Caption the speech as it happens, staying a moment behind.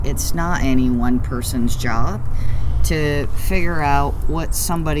it's not any one person's job to figure out what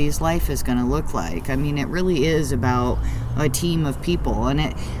somebody's life is going to look like. I mean, it really is about a team of people.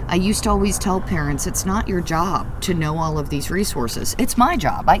 And I used to always tell parents, it's not your job to know all of these resources. It's my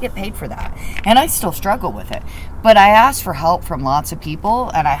job. I get paid for that. And I still struggle with it. But I ask for help from lots of people,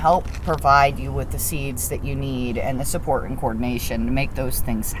 and I help provide you with the seeds that you need and the support and coordination to make those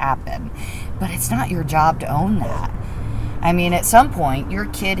things happen. But it's not your job to own that. I mean, at some point, your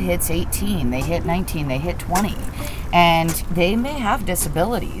kid hits 18, they hit 19, they hit 20, and they may have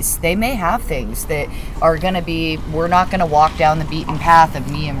disabilities. They may have things that are going to be, we're not going to walk down the beaten path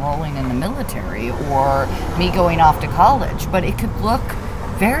of me enrolling in the military or me going off to college, but it could look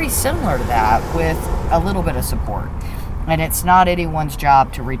very similar to that with a little bit of support. And it's not anyone's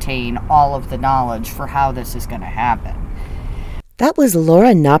job to retain all of the knowledge for how this is going to happen. That was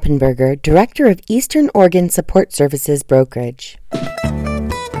Laura Knoppenberger, Director of Eastern Oregon Support Services Brokerage.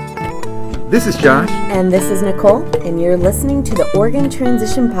 This is Josh. And this is Nicole, and you're listening to the Oregon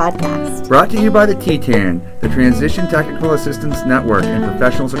Transition Podcast. Brought to you by the TTAN, the Transition Technical Assistance Network, and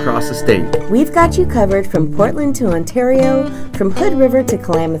professionals across the state. We've got you covered from Portland to Ontario, from Hood River to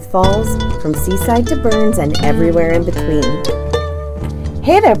Klamath Falls, from Seaside to Burns, and everywhere in between.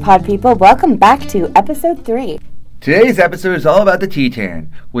 Hey there, pod people. Welcome back to Episode 3. Today's episode is all about the TTAN,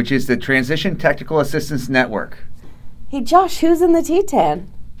 which is the Transition Technical Assistance Network. Hey, Josh, who's in the TTAN?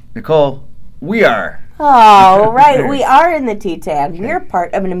 Nicole, we are. Oh, right. We are in the TTAN. We are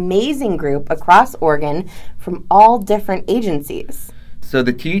part of an amazing group across Oregon from all different agencies. So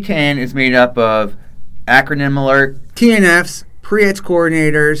the TTAN is made up of acronym alert, TNFs, pre-EDS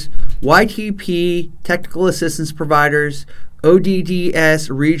coordinators, YTP, technical assistance providers, ODDS,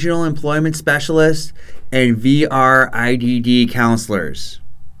 regional employment specialists, and VRIDD counselors.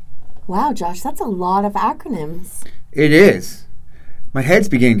 Wow, Josh, that's a lot of acronyms. It is. My head's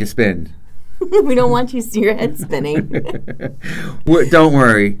beginning to spin. We don't want you to see your head spinning. Don't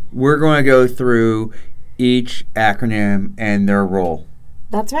worry. We're going to go through each acronym and their role.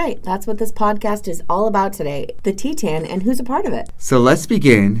 That's right. That's what this podcast is all about today, the TTAN and who's a part of it. So let's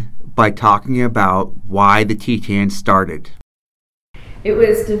begin by talking about why the TTAN started. It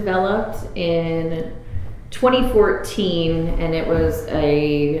was developed in 2014, and it was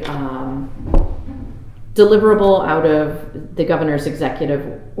a deliverable out of the governor's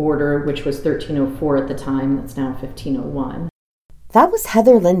executive order, which was 1304 at the time. That's now 1501. That was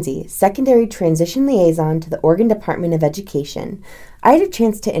Heather Lindsay, Secondary Transition Liaison to the Oregon Department of Education. I had a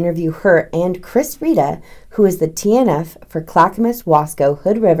chance to interview her and Chris Rita, who is the TNF for Clackamas, Wasco,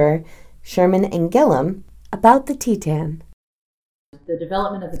 Hood River, Sherman, and Gillum, about the TTAN. The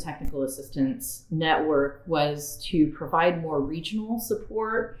development of the Technical Assistance Network was to provide more regional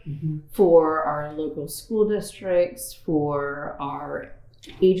support for our local school districts, for our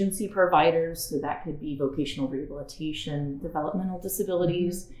agency providers, so that could be vocational rehabilitation, developmental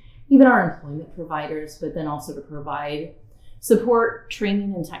disabilities, even our employment providers, but then also to provide support,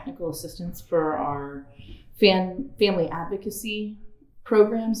 training, and technical assistance for our family advocacy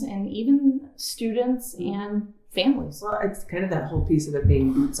programs, and even students and families. Well, it's kind of that whole piece of it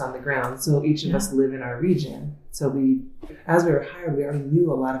being boots on the ground. So each of us live in our region. So as we were hired, we already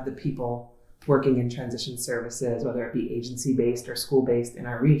knew a lot of the people working in transition services, whether it be agency-based or school-based in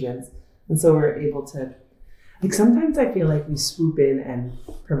our regions. And so we're able to, sometimes I feel like we swoop in and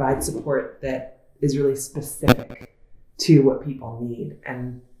provide support that is really specific to what people need.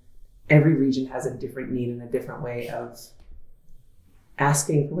 And every region has a different need and a different way of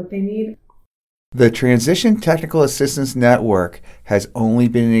asking for what they need. The Transition Technical Assistance Network has only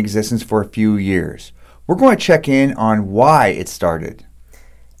been in existence for a few years. We're going to check in on why it started.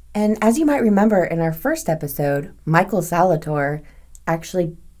 And as you might remember in our first episode, Michael Salator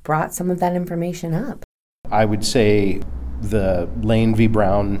actually brought some of that information up. I would say the Lane v.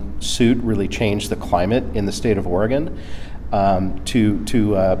 Brown suit really changed the climate in the state of Oregon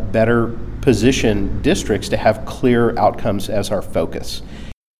to better position districts to have clear outcomes as our focus.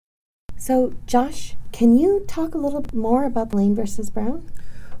 So, Josh, can you talk a little more about Lane versus Brown?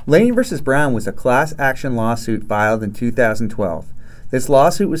 Lane versus Brown was a class action lawsuit filed in 2012. This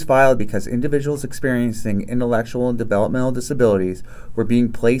lawsuit was filed because individuals experiencing intellectual and developmental disabilities were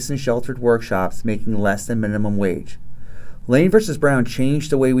being placed in sheltered workshops making less than minimum wage. Lane versus Brown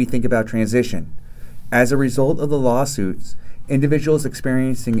changed the way we think about transition. As a result of the lawsuits, individuals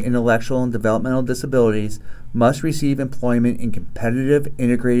experiencing intellectual and developmental disabilities must receive employment in competitive,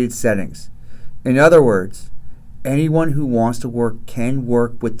 integrated settings. In other words, anyone who wants to work can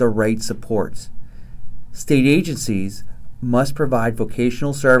work with the right supports. State agencies must provide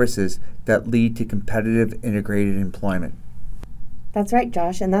vocational services that lead to competitive, integrated employment. That's right,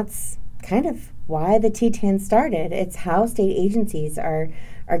 Josh, and that's kind of why the TTAN started. It's how state agencies are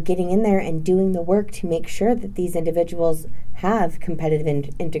getting in there and doing the work to make sure that these individuals have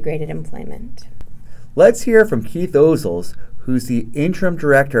competitive integrated employment. Let's hear from Keith Ozels, who's the Interim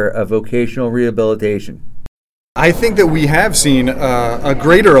Director of Vocational Rehabilitation. I think that we have seen a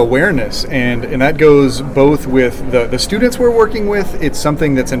greater awareness, and that goes both with the students we're working with. It's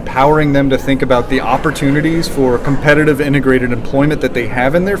something that's empowering them to think about the opportunities for competitive integrated employment that they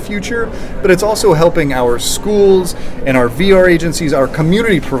have in their future, but it's also helping our schools and our VR agencies, our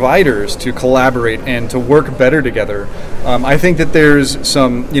community providers, to collaborate and to work better together. I think that there's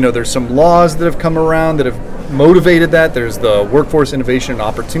some laws that have come around that have motivated that. There's the Workforce Innovation and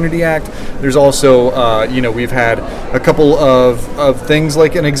Opportunity Act. There's also, we've had a couple of things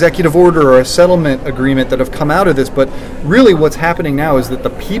like an executive order or a settlement agreement that have come out of this. But really what's happening now is that the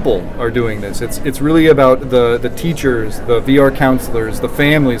people are doing this. It's really about the teachers, the VR counselors, the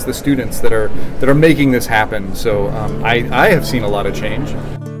families, the students that are making this happen. So I have seen a lot of change.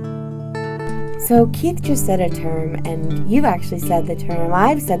 So Keith just said a term, and you've actually said the term.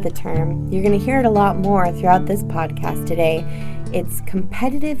 I've said the term. You're going to hear it a lot more throughout this podcast today. It's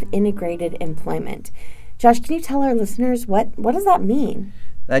competitive integrated employment. Josh, can you tell our listeners what does that mean?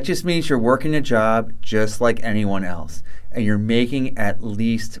 That just means you're working a job just like anyone else, and you're making at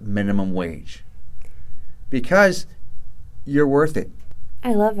least minimum wage because you're worth it.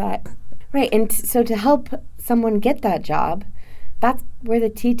 I love that. Right, and so to help someone get that job, that's where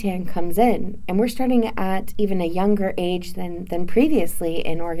the TTAN comes in. And we're starting at even a younger age than previously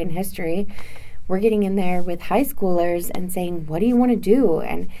in Oregon history. We're getting in there with high schoolers and saying, what do you want to do?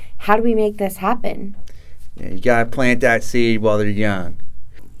 And how do we make this happen? Yeah, you got to plant that seed while they're young.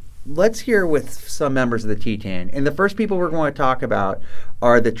 Let's hear with some members of the TTAN. And the first people we're going to talk about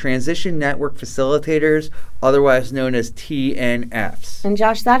are the Transition Network Facilitators, otherwise known as TNFs. And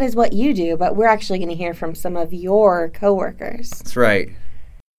Josh, that is what you do, but we're actually going to hear from some of your coworkers. That's right.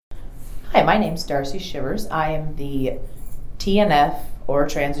 Hi, my name's Darcy Shivers. I am the TNF, or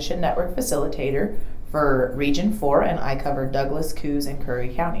Transition Network Facilitator, for Region 4, and I cover Douglas, Coos, and Curry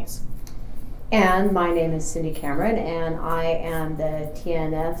counties. And my name is Cindy Cameron, and I am the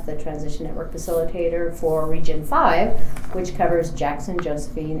TNF, the Transition Network Facilitator for Region 5, which covers Jackson,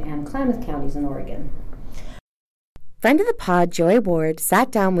 Josephine, and Klamath counties in Oregon. Friend of the pod, Joy Ward,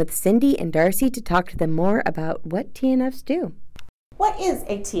 sat down with Cindy and Darcy to talk to them more about what TNFs do. What is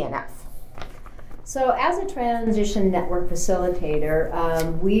a TNF? So as a Transition Network Facilitator,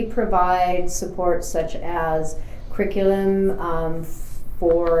 we provide support such as curriculum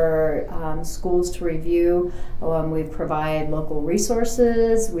for schools to review. We provide local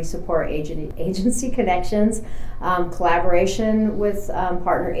resources. We support agency connections, collaboration with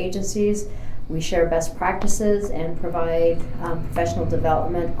partner agencies. We share best practices and provide professional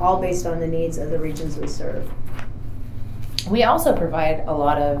development, all based on the needs of the regions we serve. We also provide a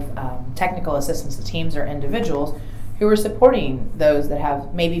lot of technical assistance to teams or individuals who are supporting those that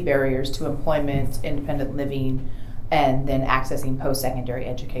have maybe barriers to employment, independent living, and then accessing post-secondary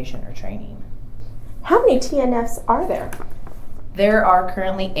education or training. How many TNFs are there? There are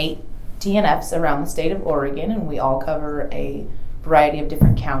currently 8 TNFs around the state of Oregon, and we all cover a variety of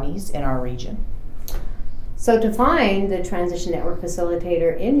different counties in our region. So to find the Transition Network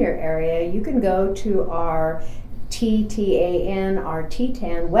Facilitator in your area, you can go to our TTAN, our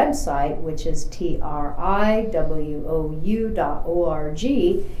TTAN website, which is triwou.org,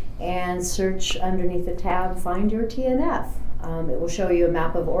 and search underneath the tab, Find Your TNF. It will show you a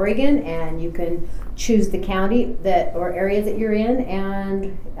map of Oregon, and you can choose the county or area that you're in, and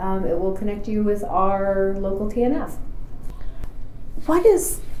it will connect you with our local TNF. What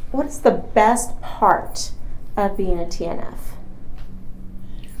is the best part of being a TNF?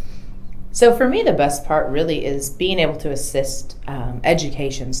 So for me, the best part really is being able to assist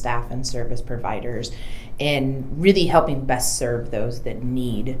education staff and service providers in really helping best serve those that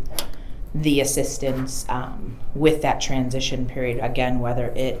need the assistance with that transition period. Again, whether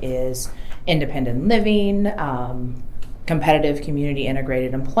it is independent living, competitive community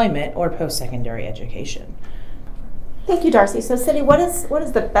integrated employment, or post-secondary education. Thank you, Darcy. So Cindy, what is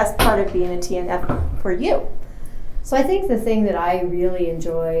the best part of being a TNF for you? So I think the thing that I really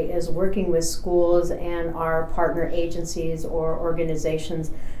enjoy is working with schools and our partner agencies or organizations,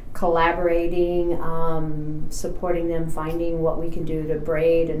 collaborating, supporting them, finding what we can do to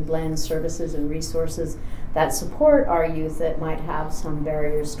braid and blend services and resources that support our youth that might have some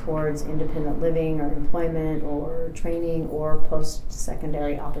barriers towards independent living or employment or training or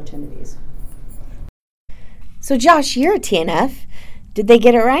post-secondary opportunities. So Josh, you're a TNF. Did they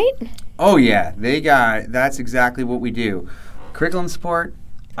get it right? Oh yeah, they got it. That's exactly what we do. curriculum support,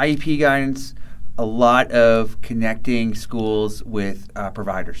 IEP guidance, a lot of connecting schools with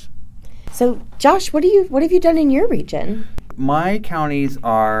providers. So, Josh, what have you done in your region? My counties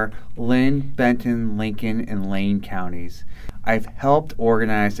are Lynn, Benton, Lincoln, and Lane counties. I've helped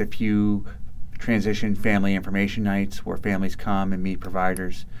organize a few transition family information nights where families come and meet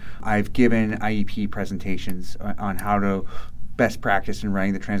providers. I've given IEP presentations on how to best practice in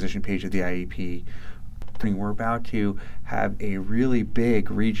writing the transition page of the IEP. We're about to have a really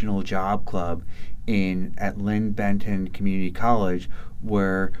big regional job club at Lynn Benton Community College,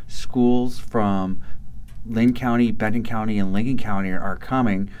 where schools from Lynn County, Benton County, and Lincoln County are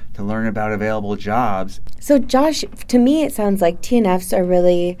coming to learn about available jobs. So, Josh, to me it sounds like TNFs are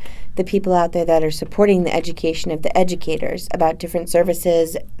really the people out there that are supporting the education of the educators about different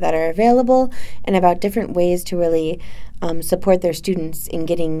services that are available and about different ways to really support their students in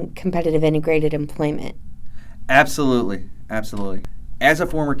getting competitive integrated employment. Absolutely. As a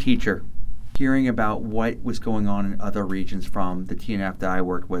former teacher, hearing about what was going on in other regions from the TNF that I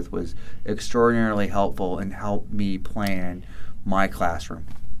worked with was extraordinarily helpful and helped me plan my classroom.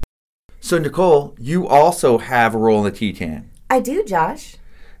 So, Nicole, you also have a role in the TTAN. I do, Josh.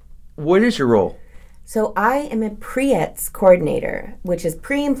 What is your role? So I am a PREETS coordinator, which is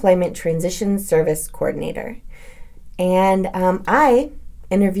Pre-Employment Transition Service Coordinator. And I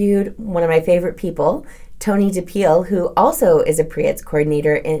interviewed one of my favorite people, Tony DePeel, who also is a PREETS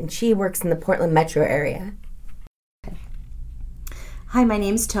coordinator, and she works in the Portland metro area. Hi, my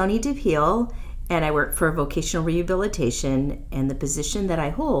name's Tony DePeel, and I work for vocational rehabilitation, and the position that I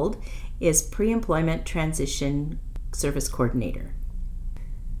hold is Pre-Employment Transition Service Coordinator.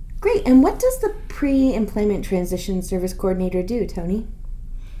 Great. And what does the Pre-Employment Transition Service Coordinator do, Tony?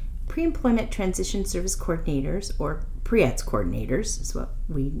 Pre-Employment Transition Service Coordinators, or PREETS coordinators, is what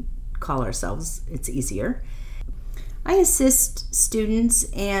we call ourselves. It's easier. I assist students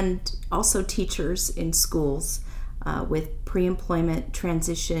and also teachers in schools with pre-employment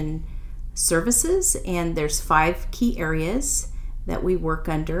transition services, and there's 5 key areas that we work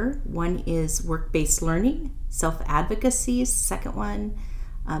under. One is work-based learning, self-advocacy is the second one,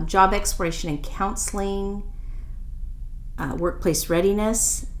 job exploration and counseling, workplace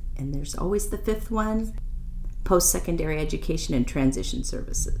readiness, and there's always the 5th one, post-secondary education and transition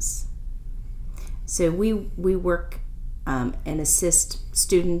services. So we work and assist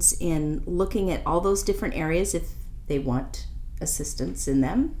students in looking at all those different areas if they want assistance in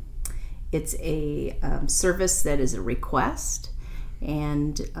them. It's a service that is a request,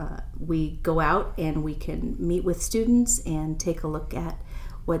 and we go out and we can meet with students and take a look at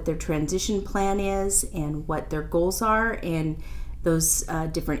what their transition plan is and what their goals are in those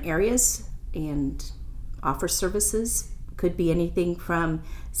different areas, and offer services. Could be anything from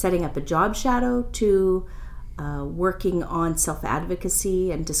setting up a job shadow to working on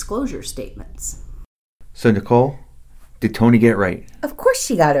self-advocacy and disclosure statements. So, Nicole, did Tony get it right? Of course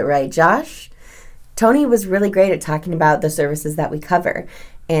she got it right, Josh. Tony was really great at talking about the services that we cover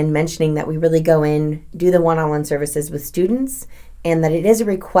and mentioning that we really go in, do the one-on-one services with students, and that it is a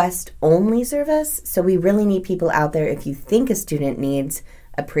request-only service. So we really need people out there. If you think a student needs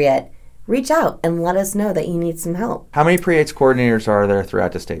a PREET, reach out and let us know that you need some help. How many PREETS coordinators are there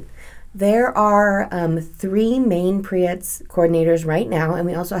throughout the state? There are 3 main PREETS coordinators right now, and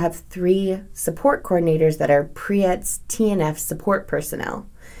we also have 3 support coordinators that are PREETS TNF support personnel.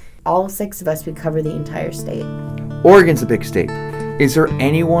 All 6 of us, we cover the entire state. Oregon's a big state. Is there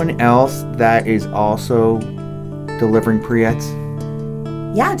anyone else that is also delivering PREETS?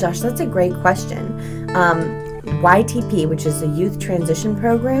 Yeah, Josh, that's a great question. YTP, which is the Youth Transition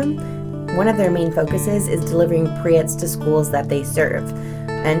Program, one of their main focuses is delivering PREETS to schools that they serve.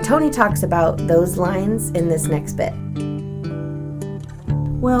 And Tony talks about those lines in this next bit.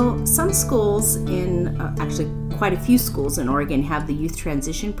 Well, some schools actually quite a few schools in Oregon have the Youth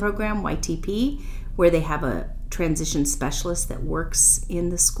Transition Program, YTP, where they have a transition specialist that works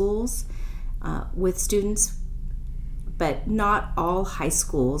in the schools with students. But not all high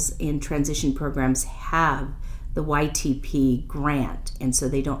schools in transition programs have the YTP grant, and so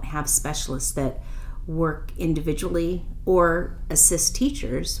they don't have specialists that work individually or assist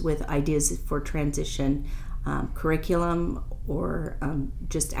teachers with ideas for transition curriculum or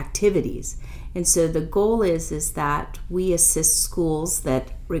just activities. And so the goal is that we assist schools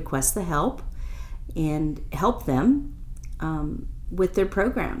that request the help and help them with their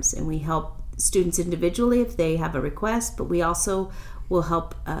programs, and we help students individually if they have a request, but we also will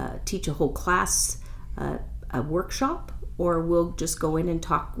help teach a whole class a workshop, or we'll just go in and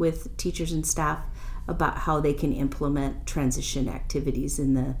talk with teachers and staff about how they can implement transition activities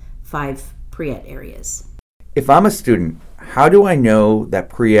in the 5 PREET areas. If I'm a student, how do I know that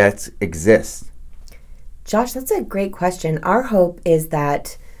PREETs exist? Josh, that's a great question. Our hope is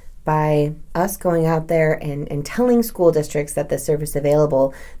that by us going out there and telling school districts that the service is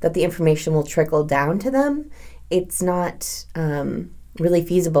available, that the information will trickle down to them. It's not really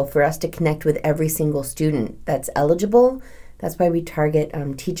feasible for us to connect with every single student that's eligible. That's why we target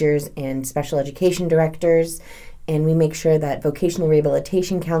teachers and special education directors, and we make sure that vocational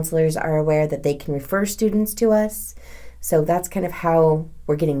rehabilitation counselors are aware that they can refer students to us. So that's kind of how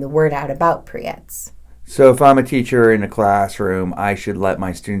we're getting the word out about PREETs. So if I'm a teacher in a classroom, I should let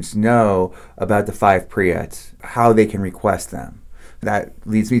my students know about the 5 PREETs, how they can request them. That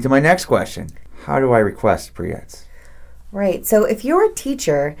leads me to my next question. How do I request PREETs? Right. So if you're a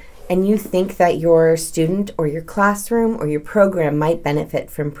teacher and you think that your student or your classroom or your program might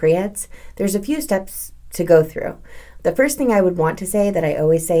benefit from PREETs, there's a few steps to go through. The first thing I would want to say that I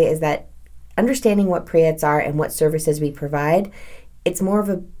always say is that understanding what PREETs are and what services we provide, it's more of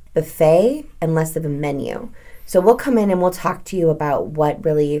a buffet and less of a menu. So we'll come in and we'll talk to you about what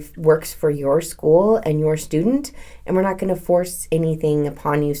really works for your school and your student, and we're not going to force anything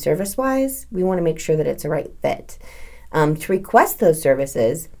upon you service-wise. We want to make sure that it's a right fit. To request those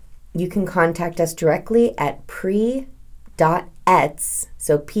services, you can contact us directly at pre.ets,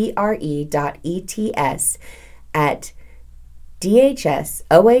 so pre.ets at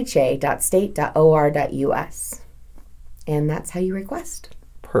dhsoha.state.or.us. And that's how you request.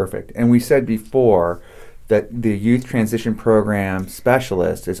 Perfect. And we said before that the Youth Transition Program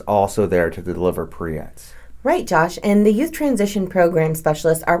Specialist is also there to deliver PREETs. Right, Josh. And the Youth Transition Program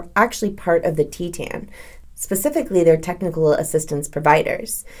Specialists are actually part of the TTAN. Specifically, they're technical assistance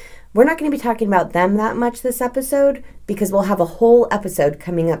providers. We're not going to be talking about them that much this episode because we'll have a whole episode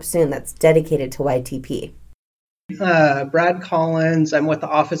coming up soon that's dedicated to YTP. Brad Collins. I'm with the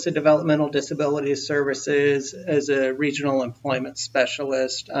Office of Developmental Disability Services as a regional employment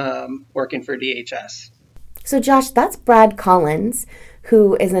specialist working for DHS. So Josh, that's Brad Collins,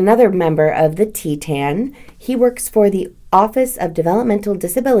 who is another member of the TTAN. He works for the Office of Developmental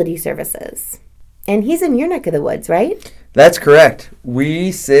Disability Services. And he's in your neck of the woods, right? That's correct.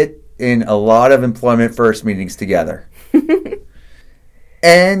 We sit in a lot of Employment First meetings together.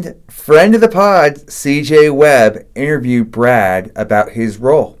 And friend of the pod, CJ Webb, interviewed Brad about his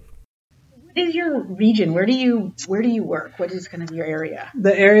role. What is your region? Where do you work? What is kind of your area?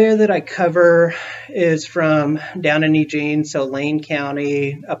 The area that I cover is from down in Eugene, so Lane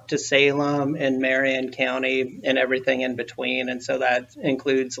County, up to Salem and Marion County and everything in between. And so that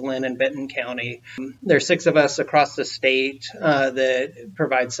includes Lynn and Benton County. There's 6 of us across the state that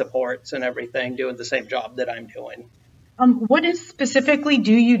provide supports and everything, doing the same job that I'm doing. What specifically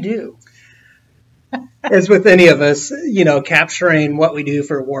do you do? As with any of us, capturing what we do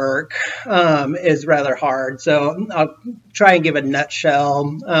for work is rather hard. So I'll try and give a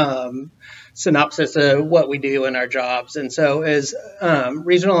nutshell synopsis of what we do in our jobs. And so as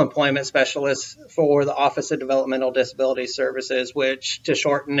regional employment specialists for the Office of Developmental Disability Services, which to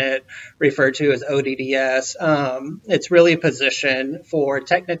shorten it, referred to as ODDS, it's really a position for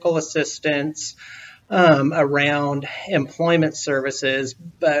technical assistance around employment services,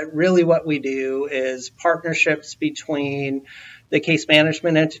 but really what we do is partnerships between the case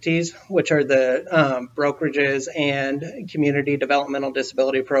management entities, which are the brokerages and community developmental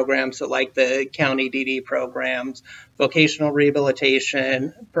disability programs, so like the county DD programs, vocational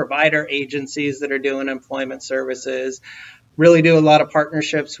rehabilitation, provider agencies that are doing employment services. Really do a lot of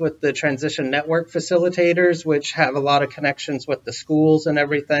partnerships with the transition network facilitators, which have a lot of connections with the schools and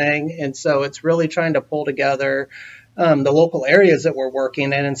everything. And so it's really trying to pull together the local areas that we're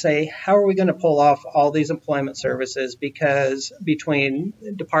working in and say, how are we going to pull off all these employment services? Because between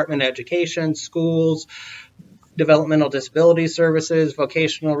Department of Education, schools, developmental disability services,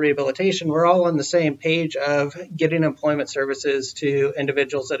 vocational rehabilitation, we're all on the same page of getting employment services to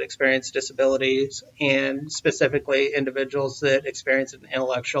individuals that experience disabilities and specifically individuals that experience an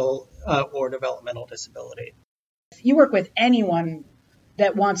intellectual or developmental disability. You work with anyone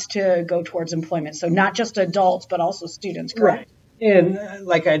that wants to go towards employment, so not just adults, but also students, correct? Right. And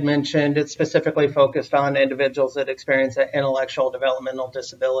like I'd mentioned, it's specifically focused on individuals that experience an intellectual developmental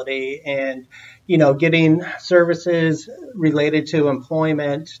disability and, getting services related to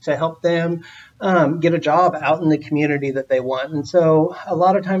employment to help them get a job out in the community that they want. And so a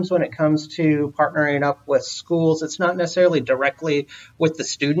lot of times when it comes to partnering up with schools, it's not necessarily directly with the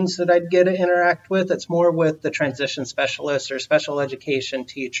students that I'd get to interact with. It's more with the transition specialists or special education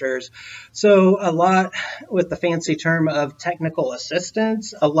teachers. So a lot with the fancy term of technical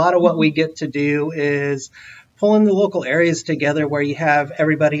assistance, a lot of what we get to do is pulling the local areas together where you have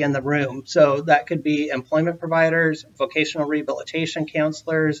everybody in the room. So that could be employment providers, vocational rehabilitation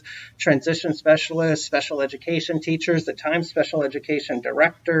counselors, transition specialists, special education teachers, the time special education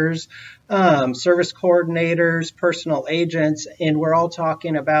directors, service coordinators, personal agents, and we're all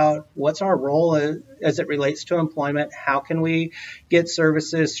talking about what's our role as it relates to employment. How can we get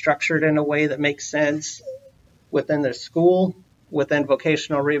services structured in a way that makes sense within the school, within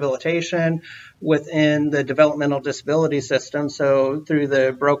vocational rehabilitation, within the developmental disability system, so through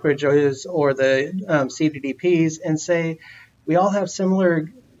the brokerages or the CDDPs, and say we all have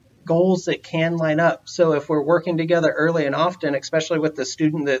similar goals that can line up. So if we're working together early and often, especially with the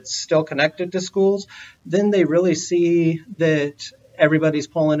student that's still connected to schools, then they really see that everybody's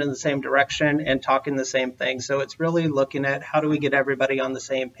pulling in the same direction and talking the same thing. So it's really looking at how do we get everybody on the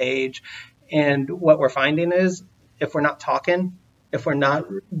same page. And what we're finding is if we're not talking, if we're not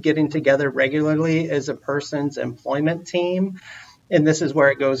getting together regularly as a person's employment team, and this is where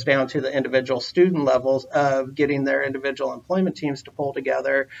it goes down to the individual student levels of getting their individual employment teams to pull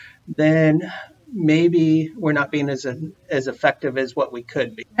together, then maybe we're not being as effective as what we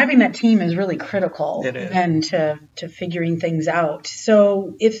could be. Having that team is really critical and to figuring things out.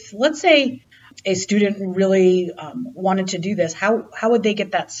 So if, let's say, a student really wanted to do this, how would they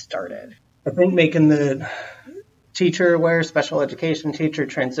get that started? I think making the teacher aware, special education teacher,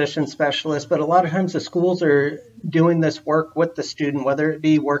 transition specialist, but a lot of times the schools are doing this work with the student, whether it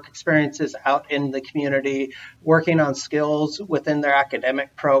be work experiences out in the community, working on skills within their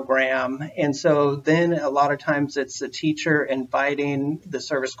academic program. And so then a lot of times it's the teacher inviting the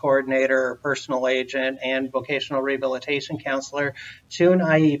service coordinator or personal agent and vocational rehabilitation counselor to an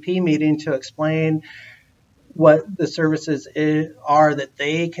IEP meeting to explain what the services are that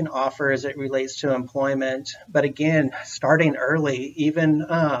they can offer as it relates to employment. But again, starting early, even,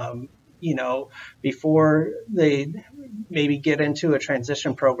 before they maybe get into a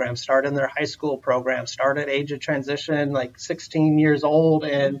transition program, start in their high school program, start at age of transition, like 16 years old,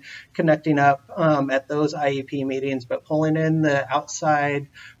 and connecting up at those IEP meetings, but pulling in the outside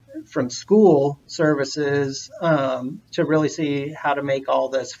from school services to really see how to make all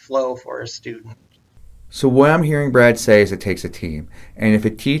this flow for a student. So what I'm hearing Brad say is it takes a team. And if a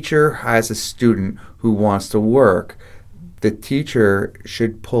teacher has a student who wants to work, the teacher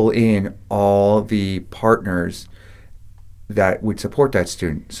should pull in all the partners that would support that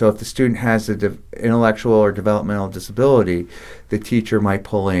student. So if the student has an intellectual or developmental disability, the teacher might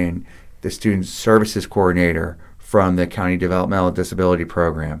pull in the student services coordinator from the county developmental disability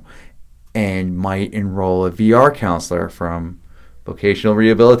program and might enroll a VR counselor from vocational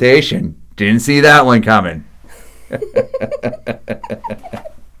rehabilitation. Didn't see that one coming.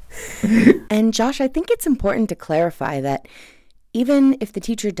 And Josh, I think it's important to clarify that even if the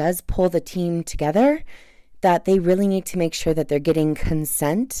teacher does pull the team together, that they really need to make sure that they're getting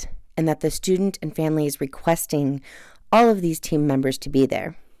consent and that the student and family is requesting all of these team members to be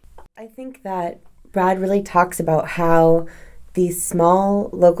there. I think that Brad really talks about how these small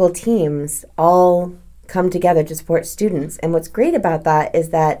local teams all come together to support students. And what's great about that is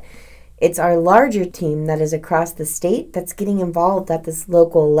that it's our larger team that is across the state that's getting involved at this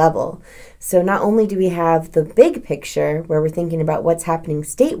local level. So not only do we have the big picture where we're thinking about what's happening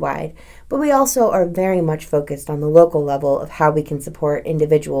statewide, but we also are very much focused on the local level of how we can support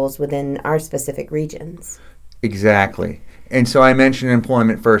individuals within our specific regions. Exactly. And so I mentioned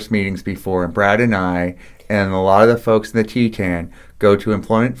employment first meetings before, and Brad and I and a lot of the folks in the TTAN go to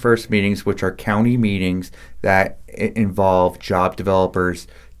employment first meetings, which are county meetings that involve job developers,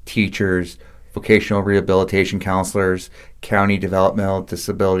 teachers, vocational rehabilitation counselors, county developmental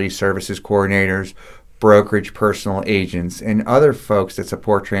disability services coordinators, brokerage personal agents, and other folks that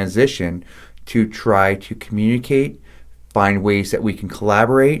support transition to try to communicate, find ways that we can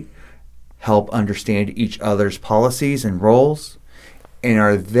collaborate, help understand each other's policies and roles, and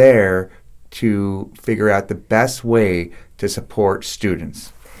are there to figure out the best way to support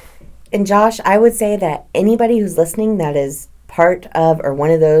students. And Josh, I would say that anybody who's listening that is part of or one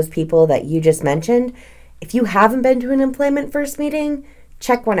of those people that you just mentioned, if you haven't been to an employment first meeting,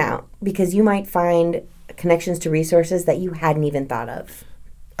 check one out because you might find connections to resources that you hadn't even thought of.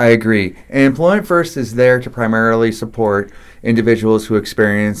 I agree. And Employment First is there to primarily support individuals who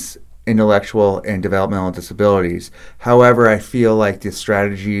experience intellectual and developmental disabilities. However, I feel like the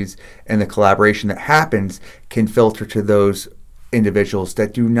strategies and the collaboration that happens can filter to those individuals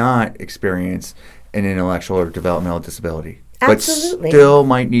that do not experience an intellectual or developmental disability. Absolutely. But still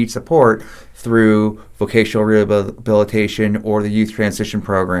might need support through vocational rehabilitation or the youth transition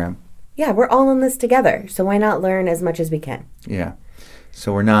program. Yeah, we're all in this together, so why not learn as much as we can? Yeah.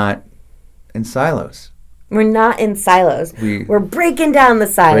 So we're not in silos. We're not in silos. We're breaking down the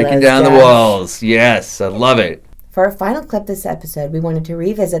silos. Breaking down the walls. Yes, I love it. For our final clip this episode, we wanted to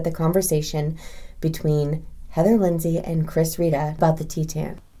revisit the conversation between Heather Lindsay and Chris Rita about the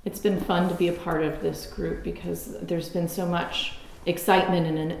TTAN. It's been fun to be a part of this group because there's been so much excitement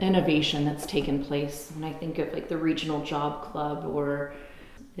and innovation that's taken place. When I think of like the Regional Job Club, or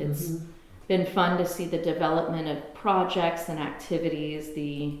it's been fun to see the development of projects and activities.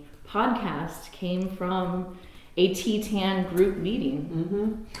 The podcast came from a TTAN group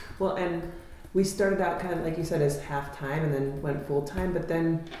meeting. Well, and we started out kind of like you said as half-time and then went full-time, but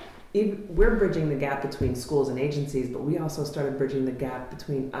then we're bridging the gap between schools and agencies, but we also started bridging the gap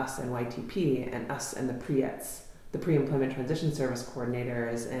between us and YTP and us and the PREETs, the Pre-Employment Transition Service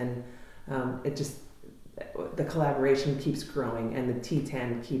Coordinators, and it just, the collaboration keeps growing, and the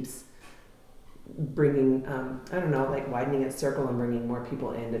TTAN keeps bringing, like widening its circle and bringing more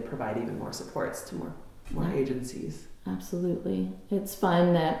people in to provide even more supports to more agencies. Absolutely. It's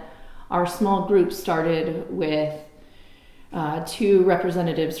fun that our small group started with 2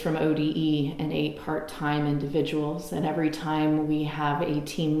 representatives from ODE and 8 part-time individuals, and every time we have a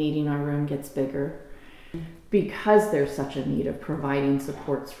team meeting, our room gets bigger because there's such a need of providing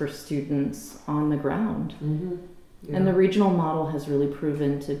supports for students on the ground. Yeah. And the regional model has really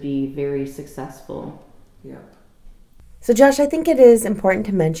proven to be very successful. Yep. So Josh, I think it is important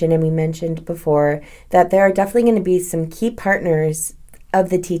to mention, and we mentioned before, that there are definitely going to be some key partners of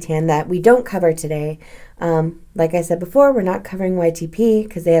the TTAN that we don't cover today. Like I said before, we're not covering YTP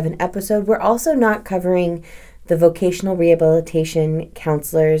because they have an episode. We're also not covering the vocational rehabilitation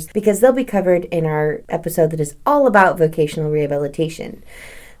counselors because they'll be covered in our episode that is all about vocational rehabilitation.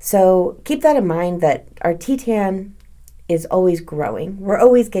 So keep that in mind, that our TTAN is always growing. We're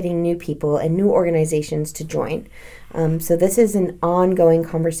always getting new people and new organizations to join. So this is an ongoing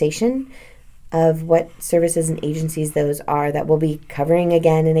conversation of what services and agencies those are that we'll be covering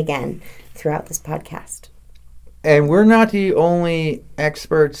again and again throughout this podcast. And we're not the only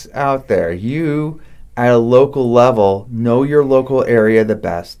experts out there. You, at a local level, know your local area the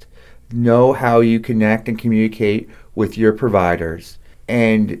best, know how you connect and communicate with your providers.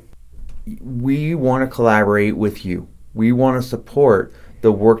 And we want to collaborate with you. We want to support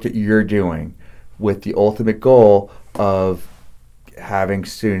the work that you're doing with the ultimate goal of having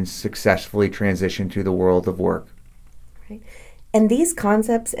students successfully transition to the world of work. Right. And these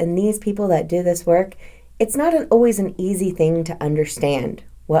concepts and these people that do this work, it's not always an easy thing to understand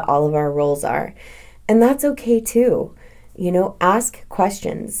what all of our roles are. And that's okay too. Ask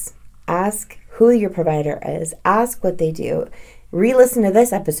questions. Ask who your provider is. Ask what they do. Re-listen to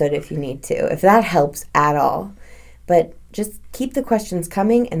this episode if you need to, if that helps at all. But just keep the questions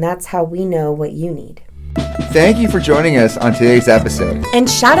coming, and that's how we know what you need. Thank you for joining us on today's episode. And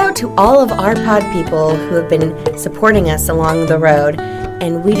shout out to all of our pod people who have been supporting us along the road.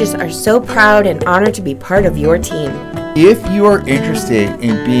 And we just are so proud and honored to be part of your team. If you are interested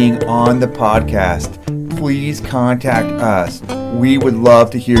in being on the podcast, please contact us. We would love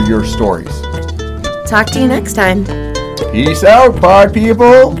to hear your stories. Talk to you next time. Peace out, pod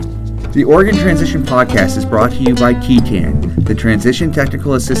people. The Oregon Transition Podcast is brought to you by TTAN, the Transition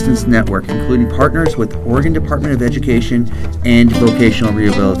Technical Assistance Network, including partners with Oregon Department of Education and Vocational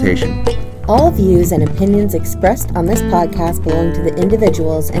Rehabilitation. All views and opinions expressed on this podcast belong to the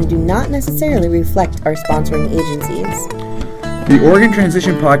individuals and do not necessarily reflect our sponsoring agencies. The Oregon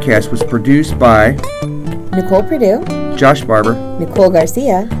Transition Podcast was produced by Nicole Perdue, Josh Barber, Nicole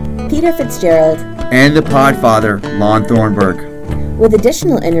Garcia, Peter Fitzgerald, and the Podfather, Lon Thornburg, with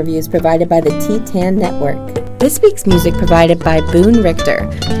additional interviews provided by the TTAN Network. This week's music provided by Boone Richter,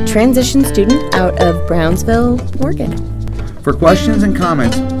 transition student out of Brownsville, Oregon. For questions and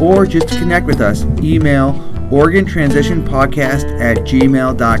comments, or just to connect with us, email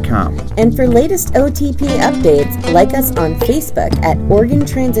OregonTransitionPodcast@gmail.com. And for latest OTP updates, like us on Facebook at Oregon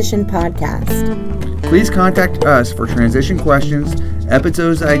Transition Podcast. Please contact us for transition questions,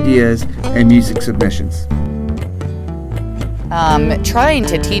 episodes ideas, and music submissions. Trying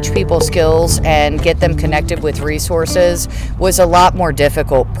to teach people skills and get them connected with resources was a lot more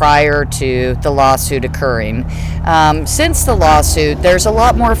difficult prior to the lawsuit occurring. Since the lawsuit, there's a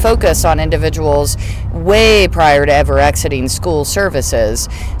lot more focus on individuals way prior to ever exiting school services.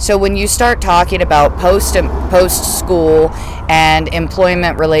 So when you start talking about post-school and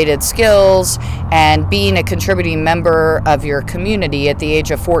employment-related skills and being a contributing member of your community at the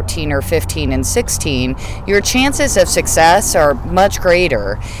age of 14 or 15 and 16, your chances of success are much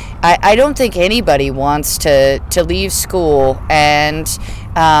greater. I don't think anybody wants to leave school and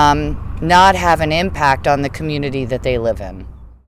not have an impact on the community that they live in.